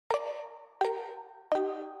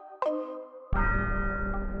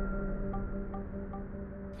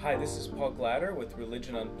Hi, this is Paul Glatter with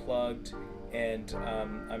Religion Unplugged, and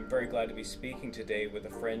I'm very glad to be speaking today with a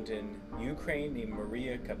friend in Ukraine named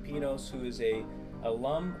Maria Kapinos, who is a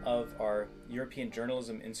alum of our European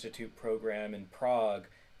Journalism Institute program in Prague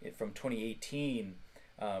from 2018,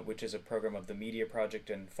 which is a program of the Media Project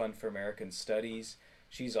and Fund for American Studies.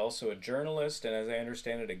 She's also a journalist and, as I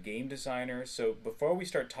understand it, a game designer. So before we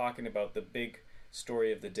start talking about the big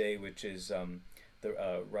story of the day, which is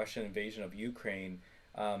the Russian invasion of Ukraine,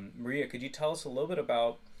 Maria, could you tell us a little bit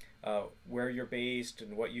about where you're based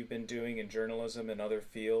and what you've been doing in journalism and other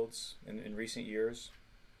fields in recent years?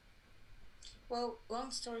 Well,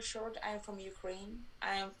 long story short, I'm from Ukraine.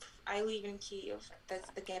 I live in Kiev. That's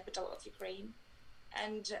the capital of Ukraine.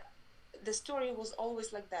 And the story was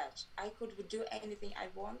always like that. I could do anything I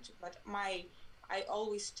want, but my I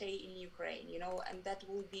always stay in Ukraine, and that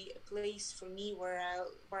will be a place for me where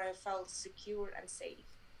I felt secure and safe,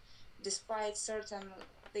 despite certain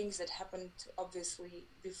things that happened obviously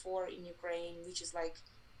before in Ukraine, which is like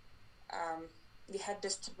um, we had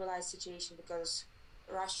destabilized situation because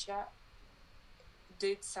Russia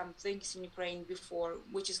did some things in Ukraine before,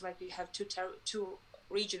 which is like we have two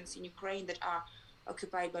regions in Ukraine that are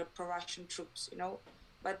occupied by pro-Russian troops.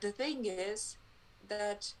 But the thing is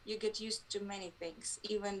that you get used to many things,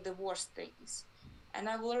 even the worst things. And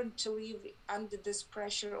I've learned to live under this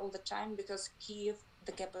pressure all the time because Kiev,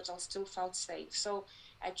 the capital, still felt safe. So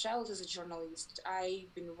I traveled as a journalist.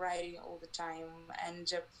 I've been writing all the time, and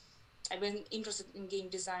I've been interested in game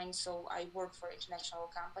design, so I worked for an international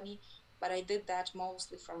company, but I did that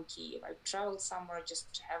mostly from Kiev. I traveled somewhere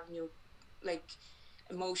just to have new, like,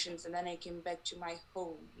 emotions, and then I came back to my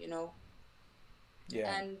home.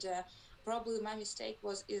 Yeah. And probably my mistake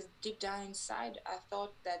was is deep down inside, I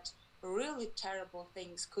thought that really terrible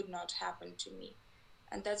things could not happen to me,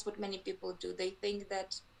 and that's what many people do. They think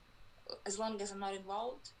that as long as I'm not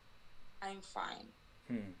involved, I'm fine.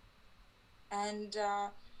 Hmm. And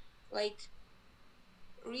like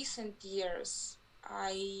recent years,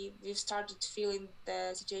 we've started feeling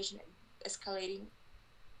the situation escalating,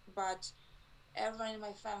 but everyone in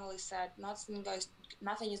my family said nothing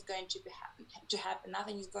is going to happen,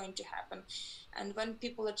 nothing is going to happen. And when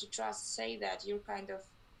people that you trust say that, you're kind of,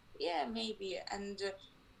 yeah, maybe. And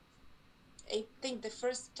I think the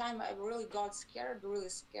first time I really got scared, really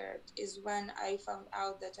scared, is when I found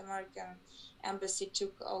out that American embassy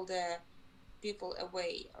took all the people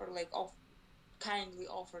away, or like off kindly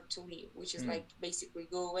offered to leave, which is Hmm. like basically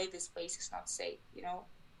go away, this place is not safe.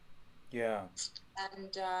 Yeah.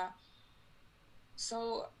 And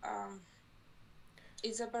so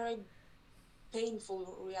it's a very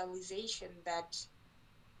painful realization that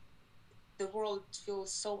the world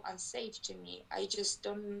feels so unsafe to me. I just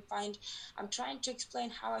don't find, I'm trying to explain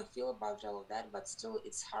how I feel about all of that, but still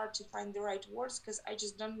it's hard to find the right words because I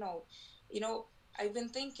just don't know. You know, I've been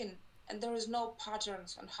thinking, and there is no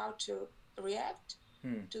patterns on how to react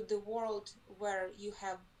Hmm. to the world where you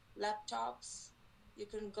have laptops, you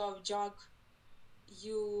can go jog,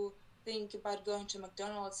 you think about going to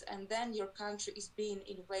McDonald's, and then your country is being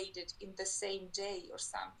invaded in the same day or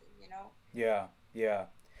something. Yeah. Yeah.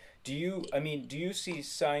 Do you see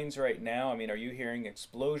signs right now? I mean, are you hearing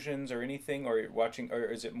explosions or anything, or watching, or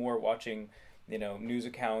is it more watching, news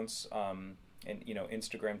accounts, and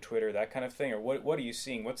Instagram, Twitter, that kind of thing, or what are you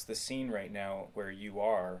seeing? What's the scene right now where you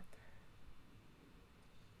are?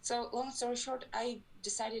 So, long story short, I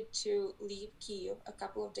decided to leave Kiev a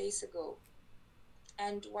couple of days ago.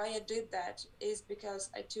 And why I did that is because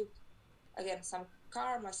I took, again, some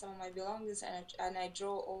of my belongings, and I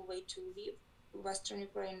drove all the way to Lviv, Western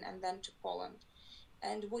Ukraine, and then to Poland.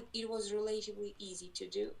 And it was relatively easy to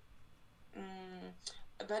do. Mm,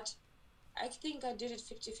 but I think I did it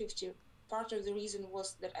 50-50. Part of the reason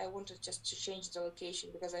was that I wanted just to change the location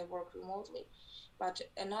because I work remotely. But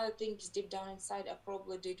another thing is deep down inside, I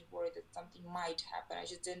probably did worry that something might happen. I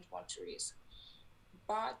just didn't want to risk.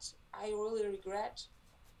 But I really regret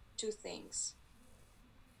two things.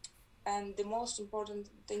 And the most important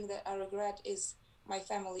thing that I regret is my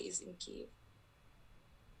family is in Kiev.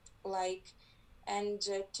 Like, and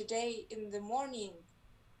today in the morning,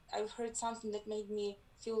 I've heard something that made me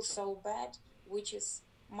feel so bad, which is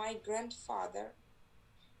my grandfather.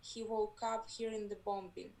 He woke up hearing the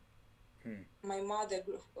bombing. Hmm. My mother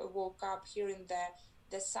woke up hearing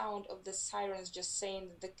the sound of the sirens, just saying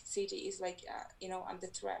that the city is like under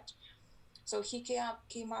threat. So he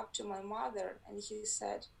came up to my mother and he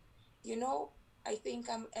said, "You know, I think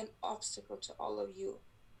I'm an obstacle to all of you."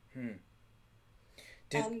 Hmm.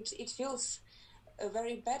 Did And it feels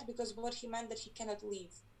very bad because what he meant that he cannot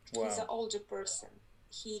leave. He's Wow. an older person.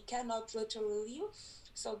 He cannot literally leave,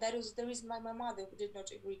 So that is the reason why my mother did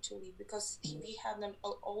not agree to leave, because we have an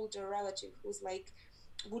older relative who's like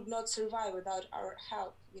would not survive without our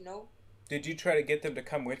help, you know. Did you try to get them to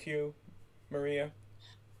come with you, Maria?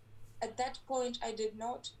 At that point, I did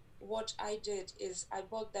not. What I did is I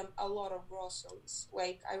bought them a lot of groceries.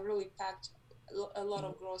 Like I really packed a lot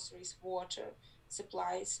of groceries, water,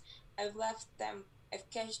 supplies. I've left them. I've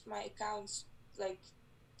cashed my accounts. Like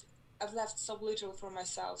I've left so little for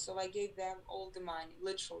myself, so I gave them all the money.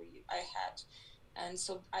 Literally, I had, and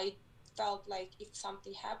so I felt like if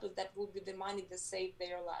something happened, that would be the money that saved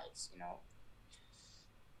their lives. You know.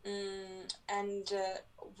 And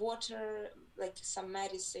water, like some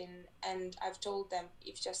medicine, and I've told them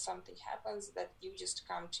if just something happens that you just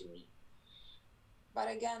come to me. But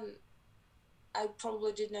again, I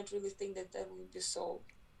probably did not really think that that would be so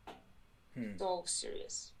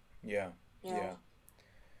serious. Yeah. You know? Yeah.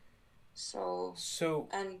 So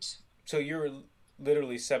and so you're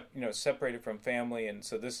literally separated from family, and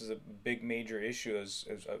so this is a big major issue as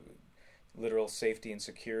literal safety and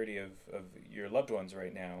security of your loved ones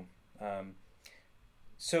right now.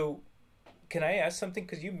 So can I ask something?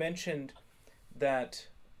 Because you mentioned that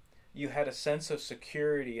you had a sense of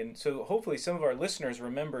security, and so hopefully some of our listeners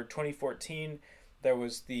remember 2014. There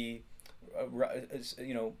was the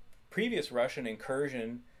previous Russian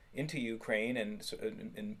incursion into Ukraine and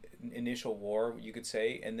an initial war, you could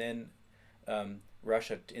say, and then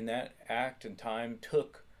Russia in that act and time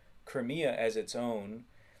took Crimea as its own.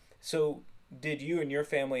 So did you and your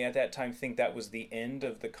family at that time think that was the end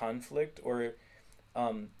of the conflict, or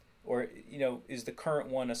is the current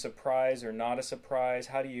one a surprise or not a surprise?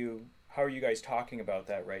 How are you guys talking about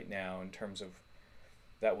that right now in terms of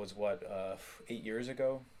that was 8 years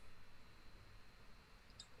ago?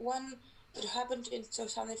 When it happened in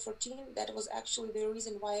 2014, that was actually the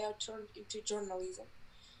reason why I turned into journalism,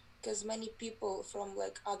 because many people from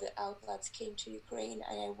like other outlets came to Ukraine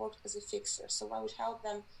and I worked as a fixer, so I would help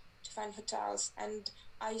them to find hotels, and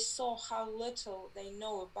I saw how little they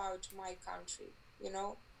know about my country, you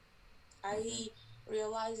know. I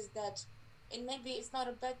realized that, and maybe it's not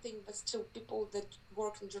a bad thing, but still people that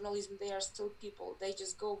work in journalism, they are still people. They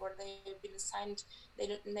just go where they have been assigned.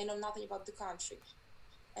 They know nothing about the country.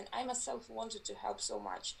 And I myself wanted to help so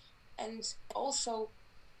much. And also,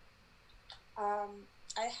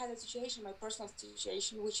 I had a situation, my personal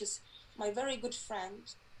situation, which is my very good friend.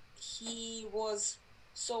 He was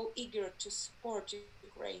so eager to support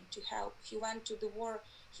Ukraine, to help. He went to the war.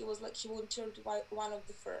 He volunteered one of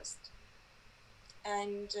the first.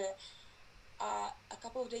 And a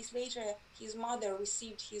couple of days later, his mother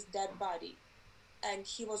received his dead body. And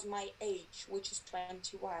he was my age, which is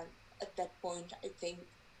 21 at that point, I think.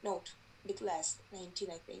 No, a bit less, 19,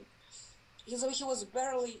 I think. He was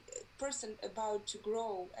barely a person about to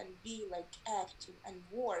grow and be like active and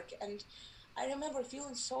work. And I remember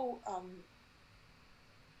feeling so,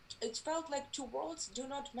 it felt like two worlds do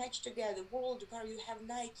not match together. World where you have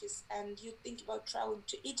Nikes and you think about traveling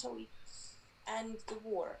to Italy, and the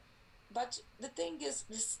war. But the thing is,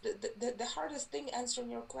 the hardest thing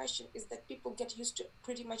answering your question is that people get used to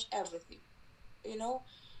pretty much everything, you know?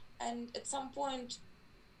 And at some point,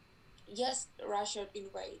 yes, Russia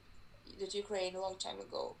invaded Ukraine a long time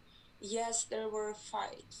ago. Yes, there were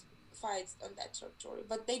fights on that territory,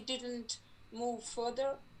 but they didn't move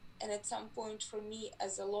further. And at some point, for me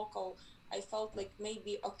as a local, I felt like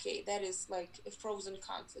maybe, okay, that is like a frozen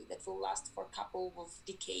conflict that will last for a couple of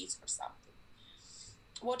decades or something.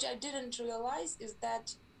 What I didn't realize is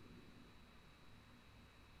that,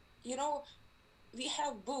 you know, we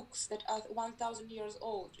have books that are 1,000 years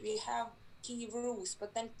old. We have Kiev Rus,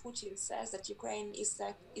 but then Putin says that Ukraine is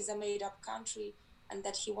a made-up country and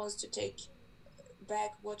that he wants to take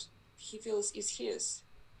back what he feels is his.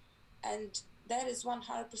 And that is 100%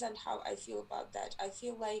 how I feel about that. I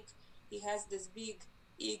feel like he has this big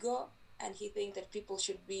ego and he thinks that people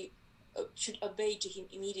should obey to him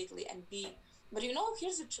immediately and be. But you know,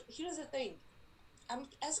 here's the thing. I'm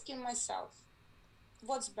asking myself,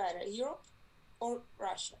 what's better, Europe or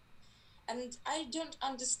Russia? And I don't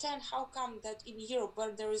understand how come that in Europe,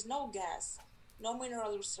 where there is no gas, no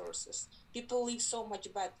mineral resources, people live so much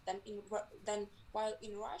better than while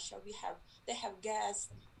in Russia they have gas,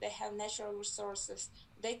 they have natural resources,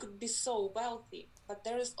 they could be so wealthy, but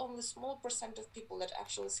there is only a small percent of people that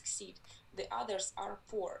actually succeed. The others are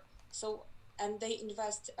poor. So, and they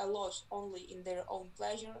invest a lot only in their own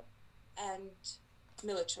pleasure and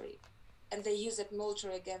military, and they use that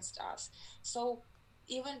military against us. So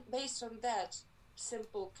even based on that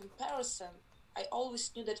simple comparison, I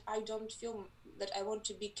always knew that I don't feel that I want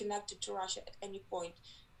to be connected to Russia at any point.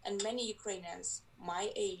 And many Ukrainians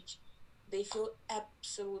my age, they feel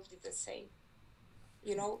absolutely the same.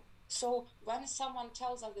 You know, so when someone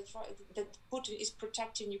tells us that Putin is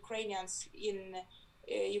protecting Ukrainians in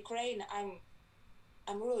Ukraine, I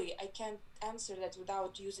can't answer that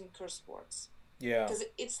without using curse words. Yeah. Because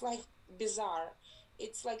it's like bizarre.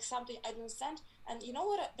 It's like something I don't understand. And you know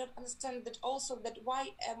what I don't understand? That also, that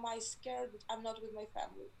why am I scared that I'm not with my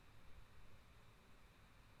family?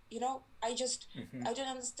 You know, I don't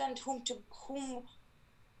understand whom to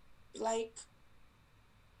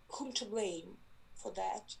blame for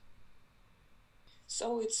that.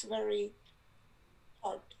 So it's very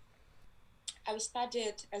hard. I've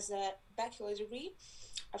studied as a bachelor degree,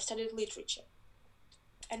 I've studied literature.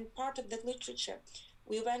 And part of that literature,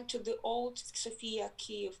 we went to the old Sophia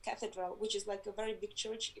Kiev Cathedral, which is like a very big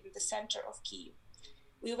church in the center of Kiev.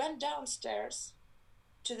 We went downstairs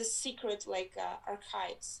to the secret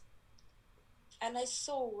archives, and I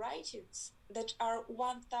saw writings that are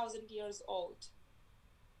 1,000 years old.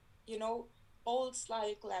 You know, old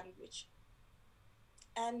Slavic language.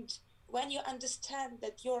 And when you understand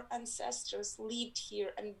that your ancestors lived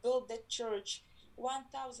here and built that church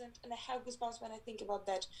 1,000, and I have goosebumps when I think about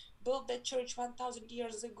that, built that church 1,000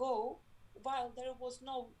 years ago, while there was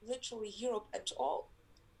no literally Europe at all,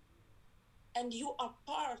 and you are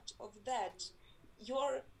part of that,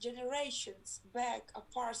 your generations back are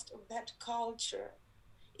part of that culture.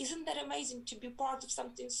 Isn't that amazing to be part of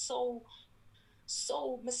something so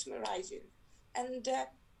mesmerizing? And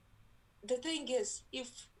the thing is,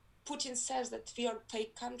 if Putin says that we are a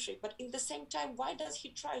fake country, but in the same time, why does he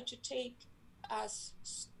try to take us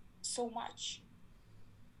so much?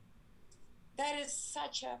 That is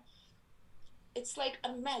it's like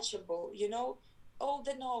unmatchable, you know? All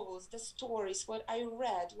the novels, the stories, what I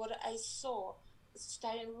read, what I saw,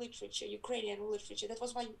 studying literature, Ukrainian literature, that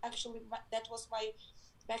was my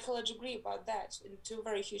bachelor degree about that, to a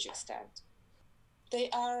very huge extent. They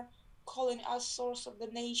are calling us source of the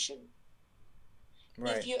nation.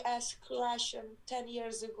 Right. If you ask Russian 10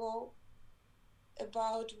 years ago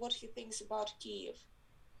about what he thinks about Kiev,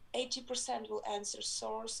 80% will answer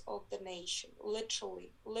source of the nation.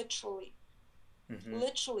 Literally. Mm-hmm.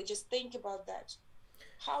 Literally, just think about that.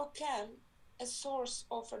 How can a source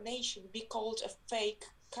of a nation be called a fake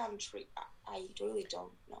country? I really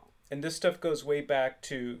don't know. And this stuff goes way back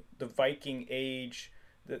to the Viking Age,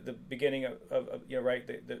 the beginning of right,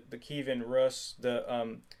 the Kievan Rus,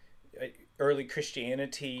 the early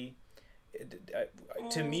Christianity.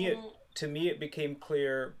 To me it became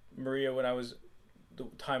clear, Maria, when I was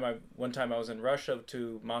one time I was in Russia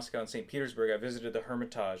to Moscow and St. Petersburg. I visited the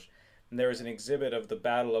Hermitage, and there was an exhibit of the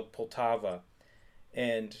Battle of Poltava,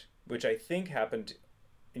 and which I think happened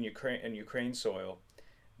in Ukraine soil,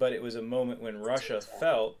 but it was a moment when Russia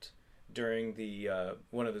felt during the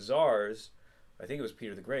one of the czars, I think it was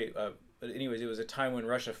Peter the Great, but anyways, it was a time when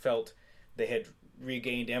Russia felt they had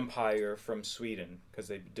regained empire from Sweden because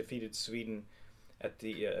they defeated Sweden at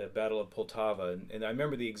the Battle of Poltava, and I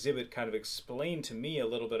remember the exhibit kind of explained to me a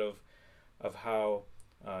little bit of how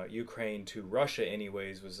Ukraine to Russia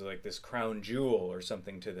anyways was like this crown jewel or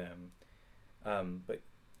something to them, but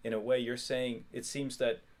in a way you're saying it seems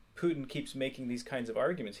that Putin keeps making these kinds of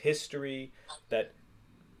arguments, history, that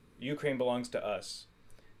Ukraine belongs to us.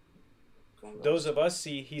 Those of us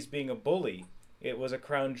see he's being a bully. It was a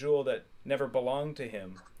crown jewel that never belonged to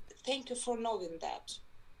him. Thank you for knowing that.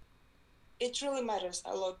 It really matters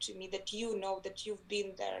a lot to me that you know that you've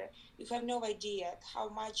been there. You have no idea how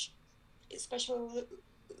much, especially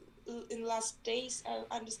in the last days, I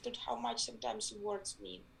understood how much sometimes words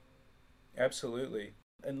mean. Absolutely.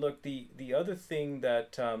 And look, the other thing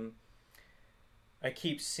that I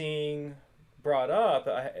keep seeing brought up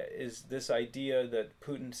is this idea that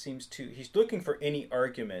Putin he's looking for any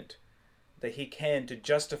argument that he can to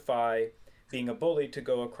justify being a bully to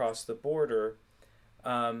go across the border.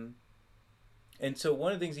 And so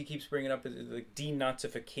one of the things he keeps bringing up is the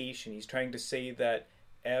denazification. He's trying to say that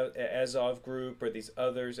Azov Group or these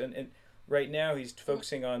others, and right now he's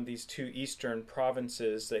focusing on these two eastern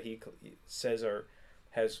provinces that he says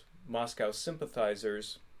has Moscow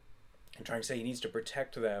sympathizers, and trying to say he needs to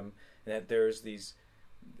protect them, and that there's these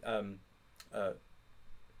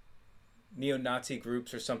neo-Nazi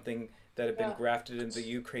groups or something that have been grafted into the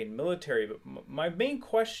Ukraine military. But my main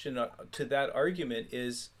question to that argument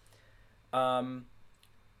is,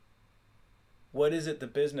 what is it the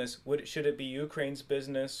business? Should it be Ukraine's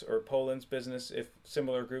business or Poland's business if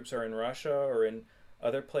similar groups are in Russia or in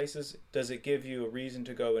other places? Does it give you a reason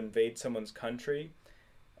to go invade someone's country?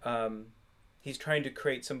 He's trying to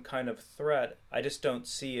create some kind of threat. I just don't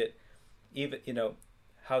see it, even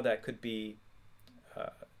how that could be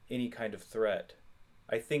any kind of threat.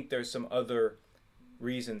 I think there's some other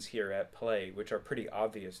reasons here at play, which are pretty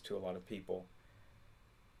obvious to a lot of people.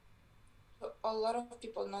 A lot of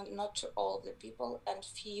people, not to all the people, and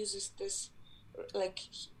he uses this, like,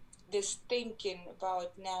 this thinking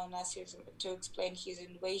about neo-Nazism to explain his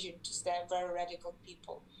invasion to the very radical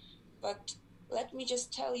people. But let me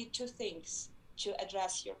just tell you two things to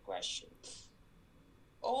address your question.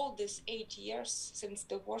 All these 8 years since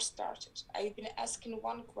the war started, I've been asking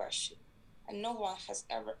one question, and no one has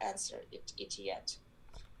ever answered it yet.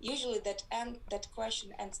 Usually that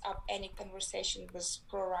question ends up any conversation with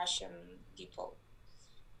pro-Russian people,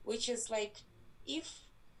 which is like, if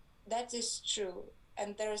that is true,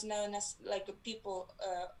 and there is no like people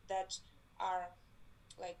that are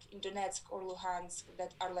like in Donetsk or Luhansk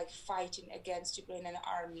that are like fighting against Ukrainian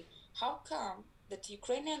army, how come that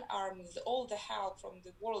Ukrainian army, with all the help from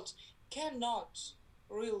the world, cannot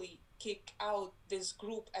really kick out this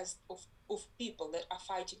group of people that are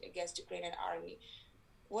fighting against Ukrainian army?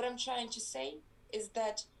 What I'm trying to say is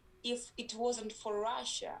that if it wasn't for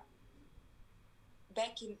Russia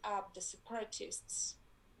backing up the separatists,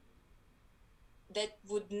 that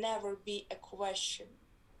would never be a question.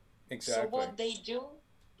 Exactly. So what they do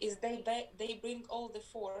is they bring all the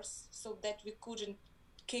force so that we couldn't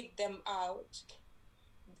kick them out.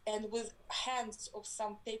 And with hands of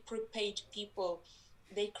some prepaid people,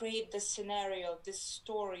 they create this scenario, this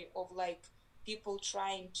story of like people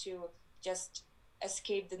trying to just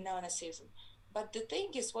escape the neo-Nazism. But the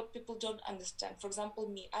thing is, what people don't understand, for example,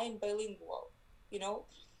 me, I am bilingual, you know,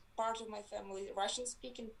 part of my family Russian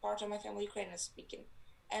speaking, part of my family Ukrainian speaking.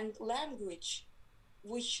 And language,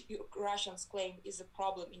 which Russians claim is a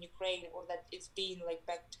problem in Ukraine, or that it's been like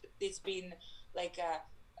it's been like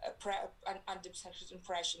an undeceptive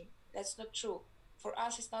impression. That's not true. For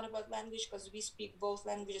us, it's not about language, because we speak both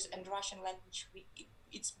languages, and Russian language,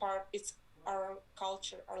 it's our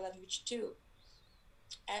culture, our language too.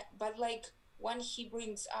 But like when he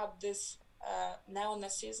brings up this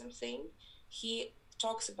neo-Nazism thing, he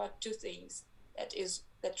talks about two things. That is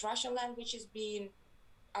that Russian language is being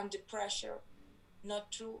under pressure,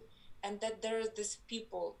 not true, and that there are these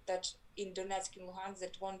people that in Donetsk and Luhansk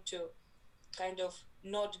that want to kind of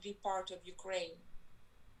not be part of Ukraine,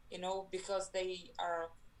 you know, because they are,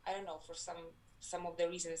 I don't know, for some of the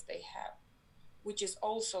reasons they have, which is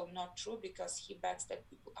also not true, because he backs that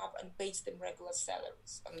people up and pays them regular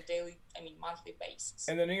salaries on a daily, monthly basis.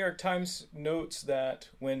 And the New York Times notes that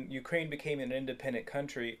when Ukraine became an independent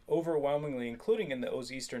country, overwhelmingly, including in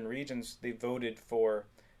those eastern regions, they voted for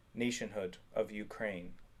nationhood of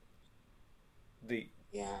Ukraine.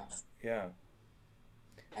 Yeah.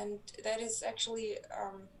 And that is actually,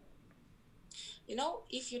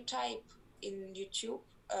 if you type in YouTube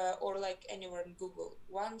or like anywhere in Google,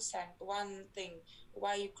 one thing,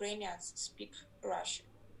 why Ukrainians speak Russian.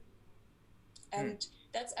 And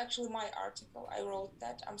that's actually my article. I wrote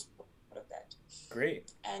that. I'm so proud of that.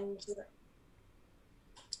 Great. And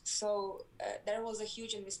so there was a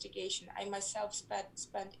huge investigation. I myself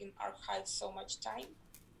spent in archives so much time.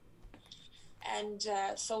 And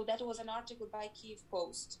so that was an article by Kyiv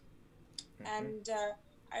Post. And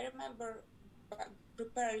I remember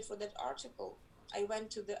preparing for that article, I went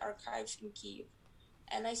to the archives in Kyiv,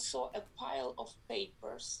 and I saw a pile of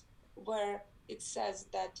papers where it says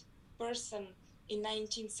that person in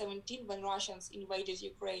 1917, when Russians invaded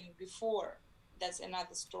Ukraine before, that's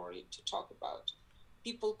another story to talk about,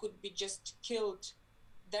 people could be just killed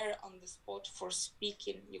there on the spot for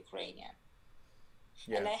speaking Ukrainian.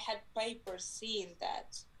 Yeah. And I had papers seeing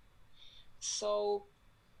that. So,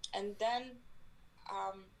 and then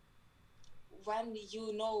when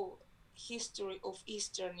you know history of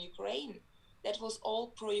Eastern Ukraine, that was all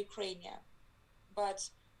pro-Ukrainian. But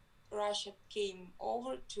Russia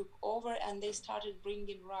took over, and they started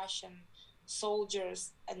bringing Russian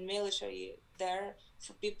soldiers and military there,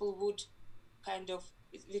 so people would kind of,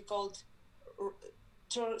 we called,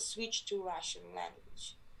 switch to Russian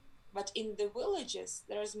language. But in the villages,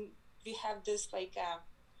 we have this like a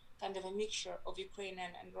kind of a mixture of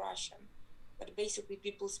Ukrainian and Russian. But basically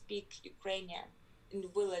people speak Ukrainian in the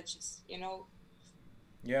villages, you know?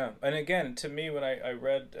 Yeah, and again, to me, when I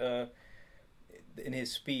read in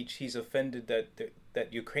his speech, he's offended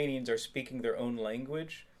that Ukrainians are speaking their own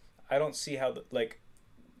language. I don't see how,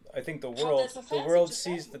 I think the world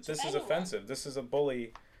sees that this is offensive. This is a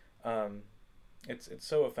bully. It's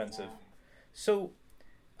so offensive. Yeah. So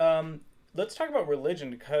let's talk about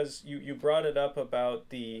religion, because you brought it up about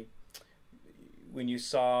when you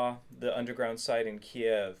saw the underground site in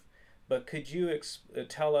Kiev. But could you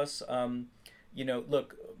tell us,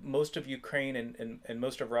 look, most of Ukraine and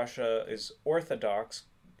most of Russia is Orthodox,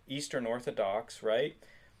 Eastern Orthodox, right?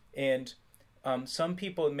 And some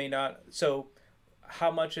people may not. So,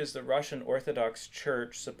 how much is the Russian Orthodox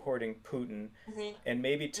Church supporting Putin? Mm-hmm. And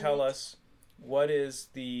maybe tell us what is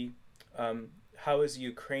the how is the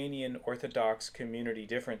Ukrainian Orthodox community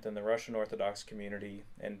different than the Russian Orthodox community,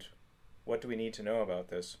 and what do we need to know about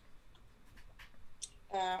this?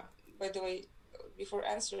 By the way, before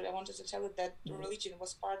answering, I wanted to tell you that religion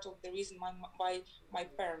was part of the reason why my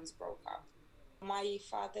parents broke up. My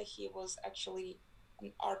father, he was actually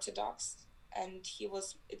an Orthodox, and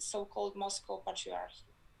it's so-called Moscow Patriarchy.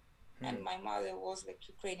 And my mother was like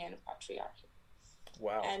Ukrainian Patriarchy.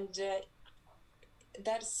 Wow. And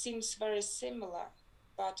that seems very similar,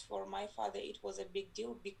 but for my father it was a big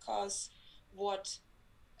deal because what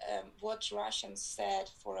Russians said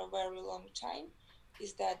for a very long time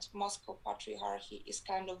is that Moscow Patriarchy is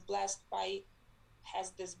kind of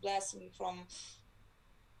has this blessing from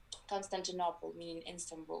Constantinople, meaning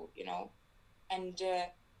Istanbul, and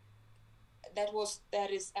that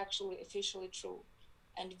is actually officially true.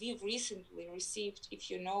 And we've recently received, if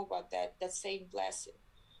you know about that same blessing,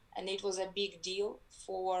 and it was a big deal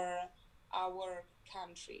for our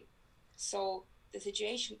country. So the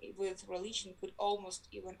situation with religion could almost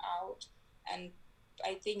even out, and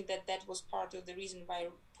I think that was part of the reason why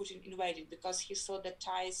Putin invaded, because he saw the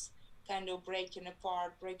ties kind of breaking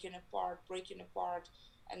apart,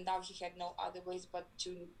 and now he had no other ways but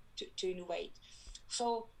to invade.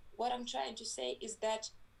 So what I'm trying to say is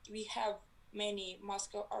that we have many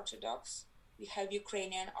Moscow Orthodox, we have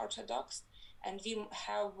Ukrainian Orthodox, and we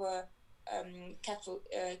have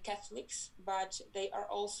Catholics, but they are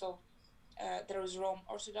also, there is Rome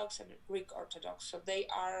Orthodox and Greek Orthodox. So they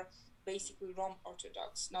are basically Rome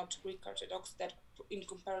Orthodox, not Greek Orthodox, that in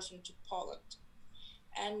comparison to Poland.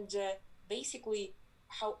 And basically,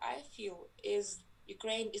 how I feel is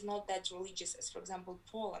Ukraine is not that religious as, for example,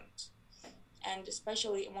 Poland. And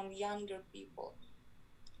especially among younger people,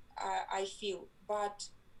 I feel.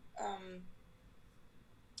 But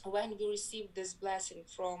when we received this blessing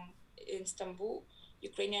from Istanbul,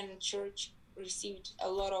 Ukrainian church received a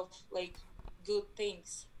lot of good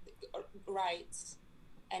things, rights,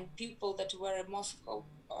 and people that were in Moscow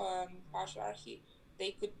Patriarchy,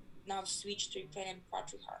 they could now switch to Ukrainian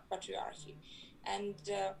Patriarchy. And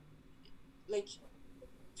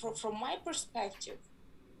from my perspective,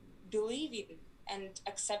 believing and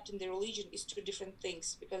accepting the religion is two different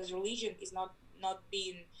things, because religion is not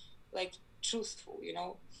being truthful,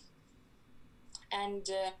 and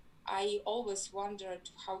I always wondered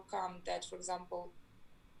how come that, for example,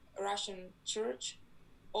 Russian church,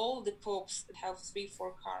 all the popes have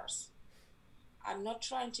 3-4 cars. I'm not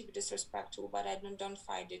trying to be disrespectful, but I don't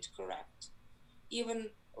find it correct. Even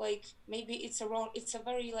maybe it's a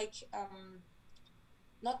very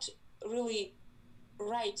not really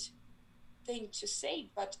right thing to say,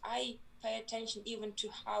 but I pay attention even to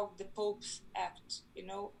how the popes act,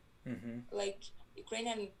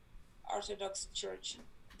 Ukrainian Orthodox Church,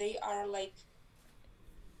 they are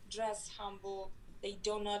dress humble. They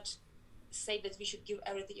do not say that we should give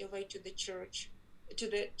everything away to the church, to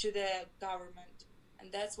the government,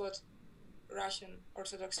 and that's what Russian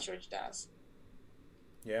Orthodox Church does.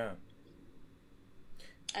 Yeah.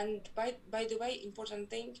 And by the way, important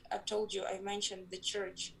thing, I mentioned the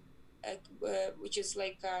church, which is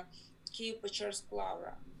Kyiv-Pечерsk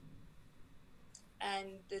Lavra.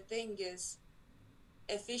 And the thing is,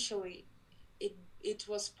 officially, it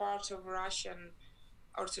was part of Russian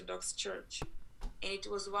Orthodox Church, and it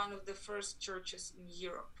was one of the first churches in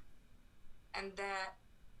Europe. And the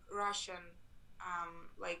Russian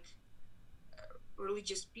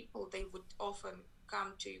religious people, they would often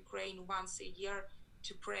come to Ukraine once a year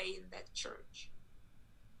to pray in that church.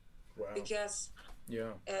 Wow. Because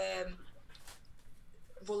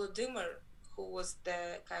Volodymyr, who was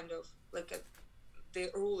the kind of the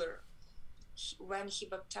ruler, when he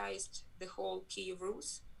baptized the whole Kiev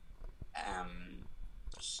Rus,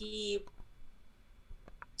 he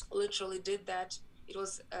literally did that. It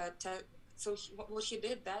was what he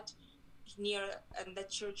did that near, and that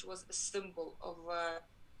church was a symbol of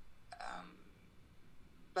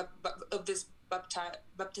this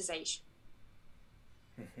baptization.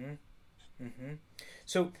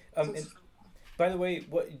 So, by the way,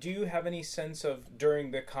 what do you have any sense of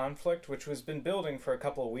during the conflict, which has been building for a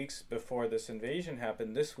couple of weeks before this invasion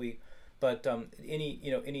happened this week, but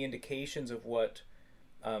any indications of what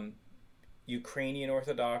Ukrainian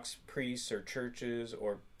Orthodox priests or churches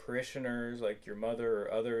or parishioners like your mother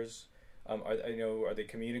or others are they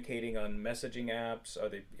communicating on messaging apps? Are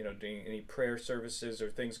they doing any prayer services or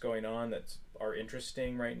things going on that are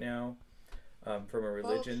interesting right now from a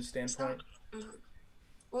religion standpoint?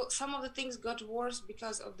 Well, some of the things got worse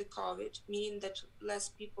because of the COVID, meaning that less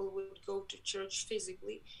people would go to church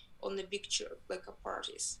physically on the big church, like a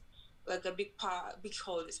parties, like a big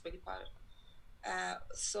holidays, big party.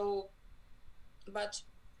 So, but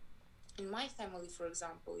in my family, for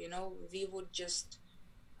example, we would just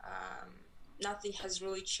nothing has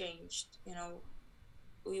really changed.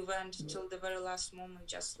 We went till the very last moment,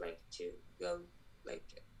 just like to go,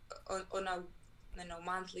 like on a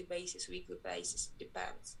monthly basis, weekly basis,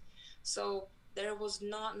 depends. So there was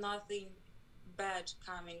nothing bad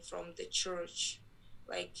coming from the church,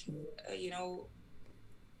 like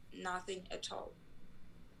nothing at all.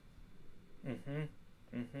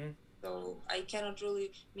 So I cannot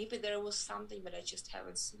really. Maybe there was something, but I just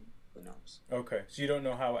haven't seen. Who knows? Okay, so you don't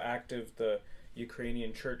know how active the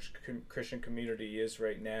Ukrainian church Christian community is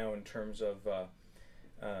right now in terms of,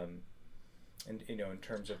 in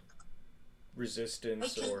terms of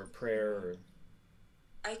resistance or prayer. Or...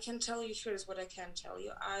 I can tell you. Here's what I can tell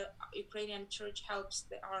you. Ukrainian church helps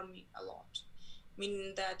the army a lot,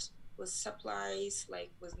 meaning that with supplies,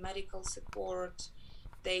 like with medical support,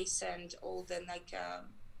 they send all the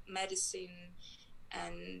medicine,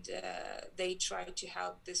 and they try to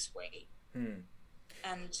help this way.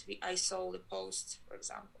 And I saw the posts, for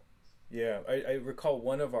example. Yeah, I recall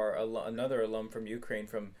one of another alum from Ukraine,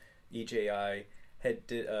 from EJI,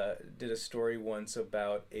 did a story once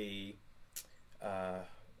about a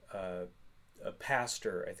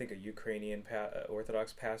pastor, I think a Ukrainian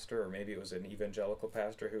Orthodox pastor, or maybe it was an evangelical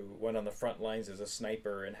pastor, who went on the front lines as a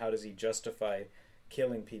sniper, and how does he justify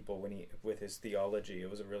killing people with his theology. It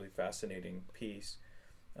was a really fascinating piece.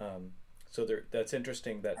 So that's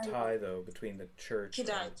interesting, that tie though between the church. He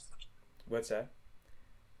died. What's that?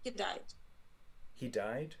 He died. He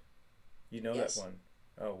died? You know Yes. that one?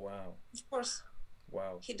 Oh wow. Of course.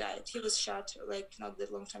 Wow. He died. He was shot not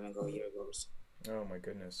that long time ago, a year ago. Oh my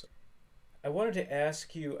goodness. I wanted to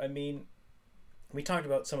ask you, I mean, we talked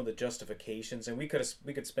about some of the justifications, and we could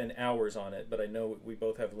spend hours on it, but I know we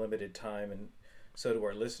both have limited time, and so do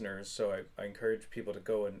our listeners. So I encourage people to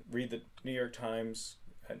go and read the New York Times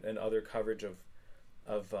and other coverage of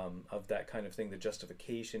that kind of thing, the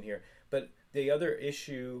justification here. But the other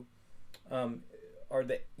issue are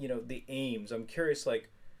the aims. I'm curious, like,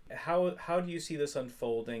 how do you see this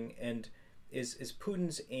unfolding, and is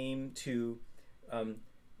Putin's aim to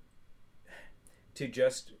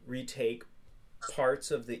just retake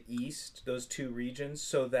parts of the East, those two regions,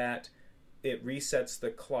 so that it resets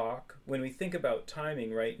the clock? When we think about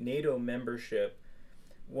timing, right, NATO membership,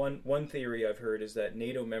 one theory I've heard is that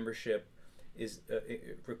NATO membership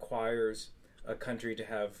it requires a country to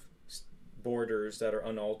have borders that are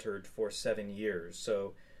unaltered for 7 years.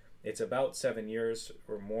 So it's about 7 years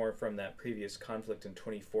or more from that previous conflict in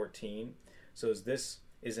 2014. So this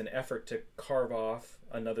is an effort to carve off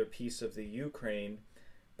another piece of the Ukraine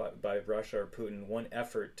by Russia or Putin, one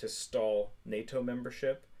effort to stall NATO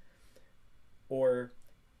membership? Or,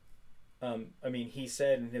 he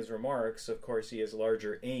said in his remarks, of course, he has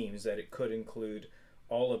larger aims, that it could include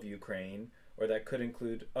all of Ukraine, or that could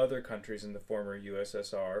include other countries in the former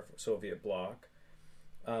USSR, Soviet bloc.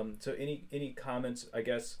 So any comments, I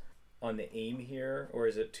guess, on the aim here, or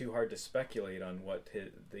is it too hard to speculate on what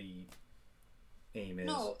the aim is?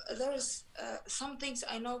 No, there's some things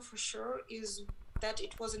I know for sure is that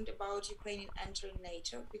it wasn't about Ukraine entering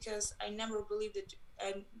NATO, because I never believed that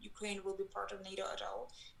Ukraine will be part of NATO at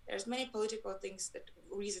all. There's many political things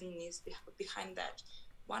reasoning is behind that.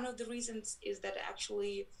 One of the reasons is that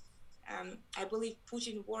actually I believe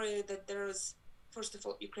Putin worried that first of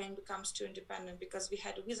all, Ukraine becomes too independent, because we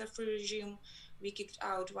had a visa-free regime. We kicked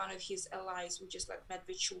out one of his allies, which is like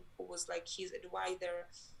Medvedchuk, who was like his advisor.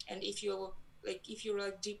 And if you're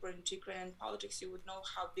deeper into Ukrainian politics, you would know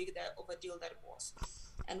how big of a deal that was.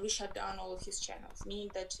 And we shut down all of his channels, meaning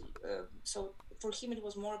that so for him it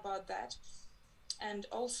was more about that. And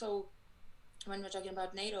also, when we're talking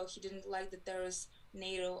about NATO, he didn't like that there is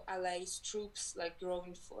NATO allies troops, like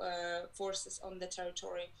growing forces on the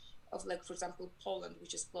territory of, like, for example, Poland,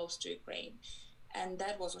 which is close to Ukraine. And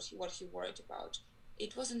that was what he worried about.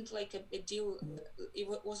 It wasn't like a deal. It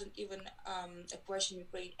wasn't even a question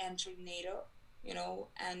Ukraine entering NATO,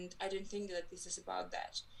 and I don't think that this is about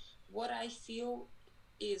that. What I feel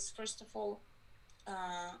is, first of all,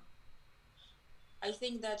 I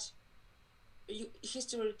think that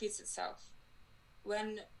history repeats itself.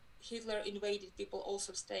 When Hitler invaded, people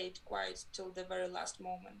also stayed quiet till the very last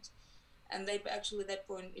moment. And they actually, at that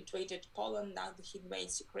point, invaded Poland. Now he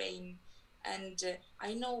invades Ukraine. And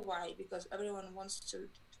I know why, because everyone wants to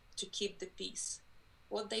keep the peace.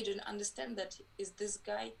 What they don't understand that is this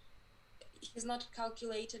guy, he's not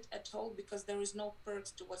calculated at all, because there is no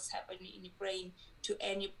perks to what's happening in Ukraine to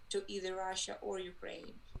either Russia or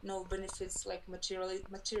Ukraine. No benefits like materially.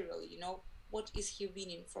 What is he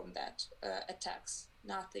winning from that attacks?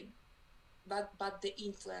 Nothing, but the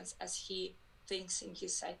influence, as he thinks in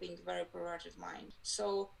his, I think, very perverted mind.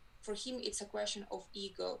 So for him, it's a question of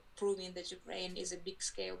ego, proving that Ukraine is a big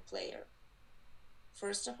scale player.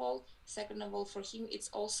 First of all. Second of all, for him, it's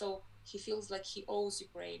also, he feels like he owes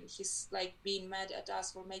Ukraine. He's like being mad at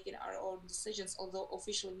us for making our own decisions, although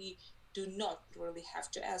officially we do not really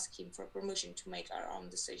have to ask him for permission to make our own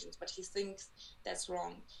decisions, but he thinks that's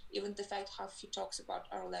wrong. Even the fact how he talks about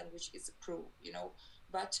our language is cruel,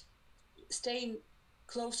 But staying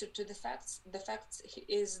closer to the facts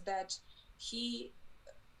is that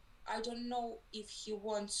I don't know if he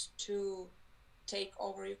wants to take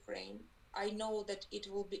over Ukraine. I know that it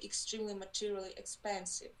will be extremely materially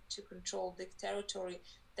expensive to control the territory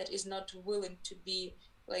that is not willing to be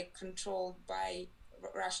controlled by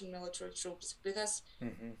Russian military troops, because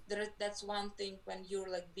that's one thing when you're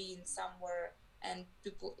being somewhere and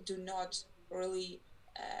people do not really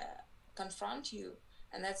confront you,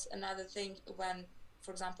 and that's another thing when,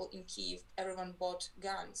 for example, in Kyiv everyone bought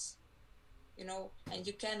guns, and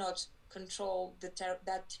you cannot control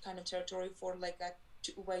that kind of territory for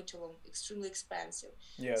way too long, extremely expensive.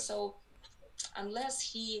 Yes. So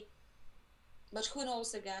but who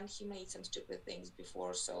knows, again, he made some stupid things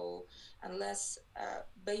before, so unless,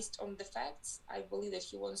 based on the facts, I believe that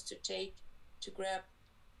he wants to grab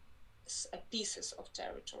pieces of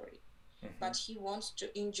territory, but he wants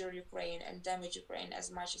to injure Ukraine and damage Ukraine as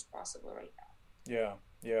much as possible right now.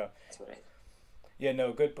 Yeah. That's what I think. Yeah,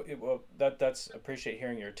 no, good. Well, that's appreciate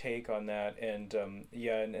hearing your take on that, and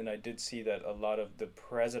and I did see that a lot of the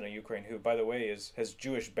president of Ukraine, who, by the way, has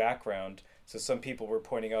Jewish background. So some people were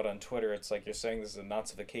pointing out on Twitter, it's like you're saying this is a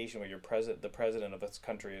Nazification where the president of this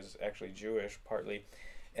country is actually Jewish partly,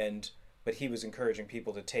 but he was encouraging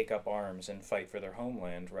people to take up arms and fight for their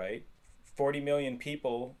homeland. Right, 40 million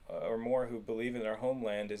people or more who believe in their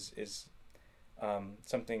homeland is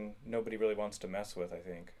something nobody really wants to mess with, I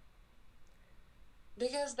think.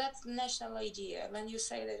 Because that's the national idea. When you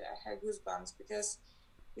say that, I have goosebumps, because,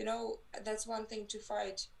 that's one thing to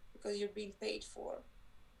fight because you're being paid for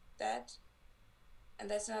that. And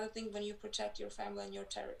that's another thing when you protect your family and your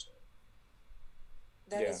territory.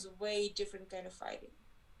 That is a way different kind of fighting.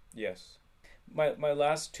 Yes. My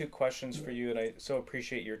last two questions for you, and I so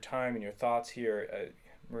appreciate your time and your thoughts here,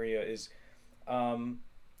 Maria, is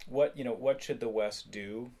what should the West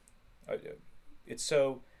do? It's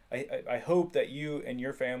so... I hope that you and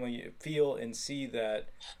your family feel and see that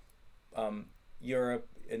Europe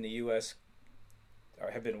and the U.S.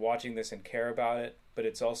 have been watching this and care about it, but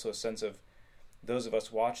it's also a sense of those of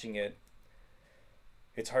us watching it,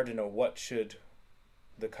 it's hard to know what should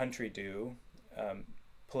the country do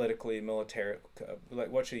politically, military,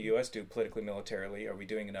 what should the U.S. do politically, militarily? Are we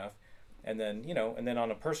doing enough? And then,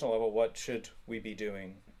 on a personal level, what should we be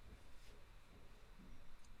doing?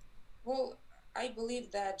 Well, I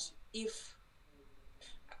believe that if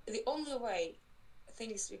the only way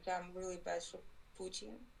things become really bad for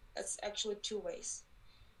Putin, it's actually two ways.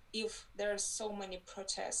 If there are so many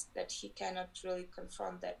protests that he cannot really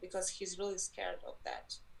confront that, because he's really scared of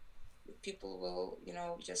that, people will,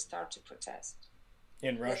 just start to protest.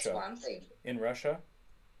 In Russia? That's one thing. In Russia?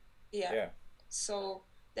 Yeah. So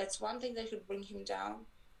that's one thing that could bring him down.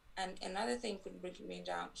 And another thing could bring him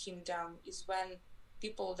down is when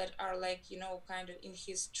people that are kind of in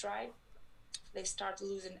his tribe, they start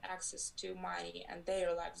losing access to money and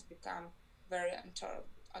their lives become very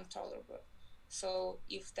intolerable. So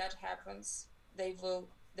if that happens, they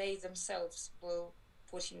themselves will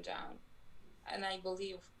put him down. And I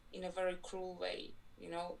believe in a very cruel way,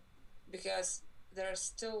 because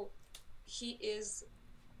he is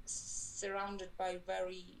surrounded by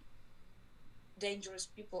very dangerous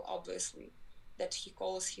people, obviously, that he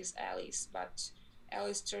calls his allies, but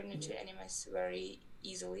allies turn into enemies very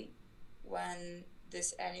easily when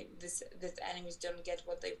these enemies don't get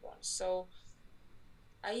what they want. So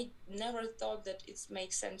I never thought that it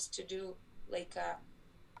makes sense to do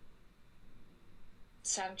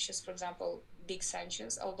sanctions, for example, big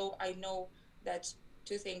sanctions, although I know that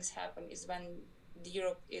two things happen is when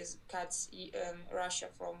Europe cuts Russia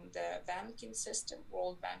from the banking system,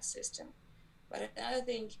 World Bank system. But another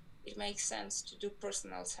thing, it makes sense to do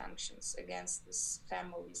personal sanctions against these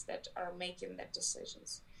families that are making that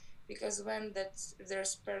decisions. Because when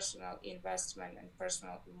there's personal investment and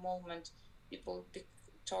personal involvement, people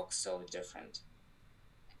talk so different.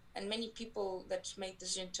 And many people that make the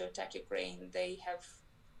decision to attack Ukraine, they have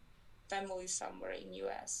families somewhere in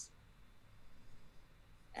US.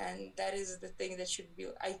 And that is the thing that should be,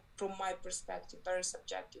 from my perspective, very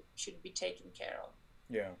subjective, should be taken care of.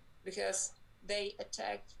 Yeah. Because they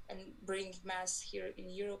attack and bring mass here in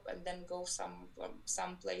Europe and then go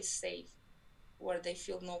someplace safe where they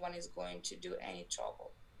feel no one is going to do any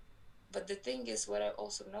trouble. But the thing is, what I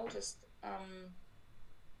also noticed,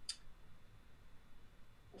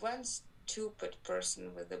 one stupid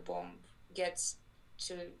person with a bomb gets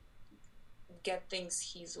to get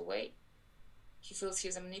things his way, he feels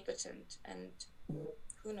he's omnipotent, and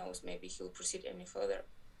who knows, maybe he'll proceed any further.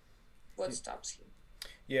 What stops him?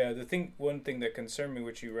 Yeah, one thing that concerned me,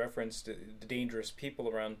 which you referenced, the dangerous people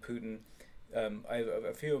around Putin. I have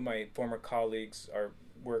a few of my former colleagues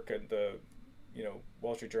work at the,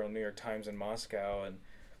 Wall Street Journal, New York Times in Moscow,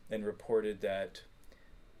 and reported that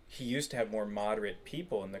he used to have more moderate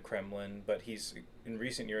people in the Kremlin, but he's in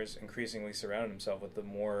recent years increasingly surrounded himself with the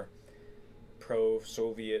more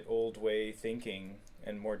pro-Soviet old way thinking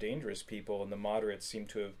and more dangerous people, and the moderates seem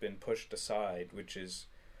to have been pushed aside, which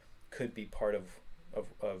could be part of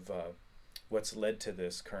what's led to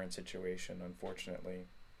this current situation, unfortunately.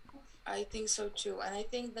 I think so too, and I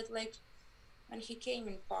think that when he came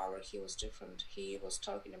in power, he was different. He was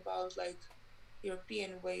talking about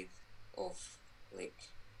European way of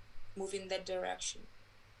moving that direction.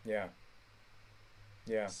 Yeah.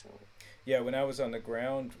 So. Yeah, when I was on the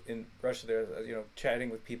ground in Russia, there, chatting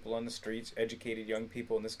with people on the streets, educated young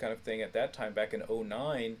people, and this kind of thing. At that time, back in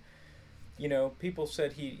 2009, people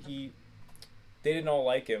said they didn't all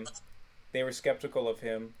like him. They were skeptical of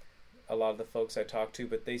him, a lot of the folks I talked to,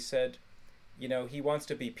 but they said, he wants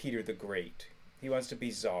to be Peter the Great. He wants to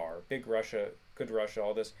be Tsar, big Russia, good Russia,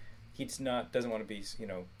 all this. Doesn't want to be,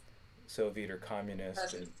 Soviet or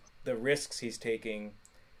communist. And the risks he's taking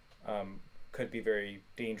could be very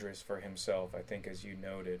dangerous for himself, I think, as you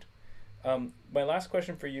noted. My last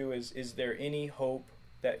question for you is there any hope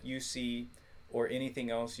that you see or anything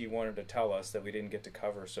else you wanted to tell us that we didn't get to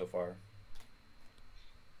cover so far?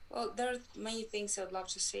 Well, there are many things I'd love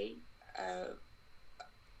to say,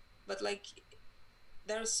 but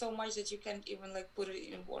there's so much that you can't even put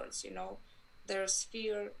it in words, There's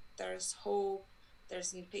fear, there's hope,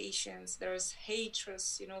 there's impatience, there's hatred,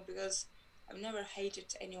 because I've never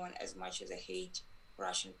hated anyone as much as I hate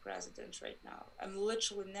Russian president right now. I'm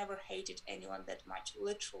literally never hated anyone that much,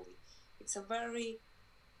 literally. It's a very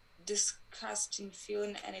disgusting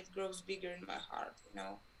feeling, and it grows bigger in my heart,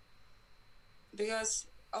 Because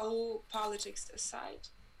all politics aside,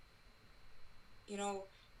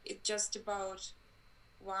 it's just about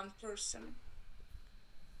one person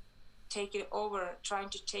taking over, trying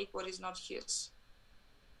to take what is not his.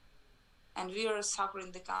 And we are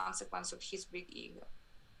suffering the consequence of his big ego.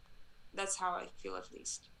 That's how I feel, at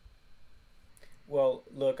least. Well,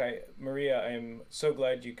 look, Maria, I'm so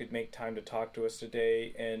glad you could make time to talk to us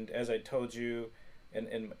today. And as I told you,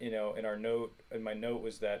 in our note, and my note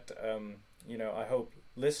was that, I hope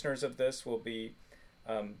listeners of this will be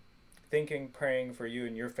thinking, praying for you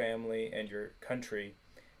and your family and your country,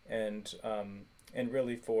 and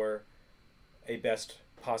really for a best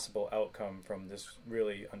possible outcome from this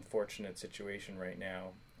really unfortunate situation right now.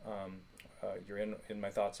 You're in my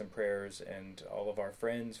thoughts and prayers, and all of our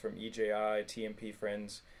friends from EJI, TMP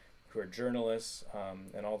friends who are journalists,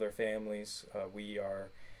 and all their families. We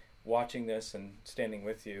are watching this and standing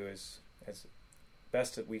with you as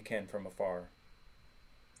best that we can from afar.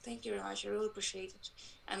 Thank you very much. I really appreciate it.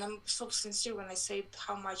 And I'm so sincere when I say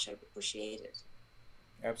how much I appreciate it.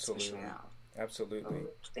 Absolutely. Absolutely.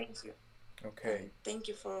 Thank you. Okay. And thank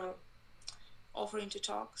you for offering to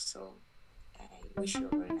talk. So I wish you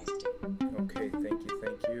a very nice day. Okay. Thank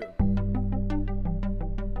you.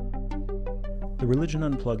 The Religion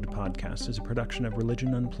Unplugged podcast is a production of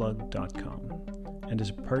religionunplugged.com and is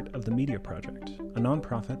part of the Media Project, a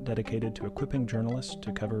nonprofit dedicated to equipping journalists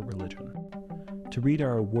to cover religion. To read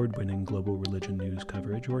our award-winning global religion news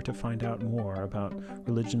coverage or to find out more about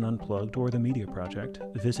Religion Unplugged or the Media Project,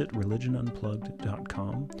 visit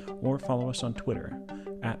religionunplugged.com or follow us on Twitter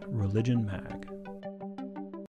 @ReligionMag.